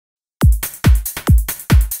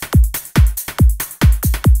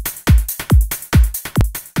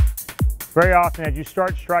Very often as you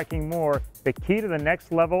start striking more, the key to the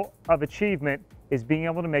next level of achievement is being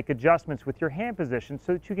able to make adjustments with your hand position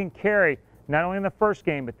so that you can carry not only in the first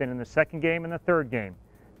game, but then in the second game and the third game.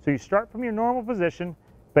 So you start from your normal position,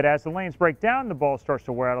 but as the lanes break down, the ball starts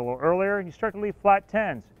to wear out a little earlier, and you start to leave flat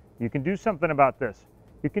 10s. You can do something about this.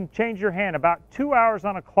 You can change your hand about 2 hours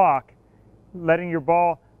on a clock, letting your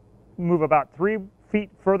ball move about 3 feet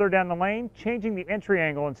further down the lane, changing the entry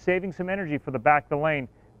angle and saving some energy for the back of the lane.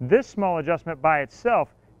 This small adjustment by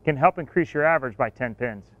itself can help increase your average by 10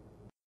 pins.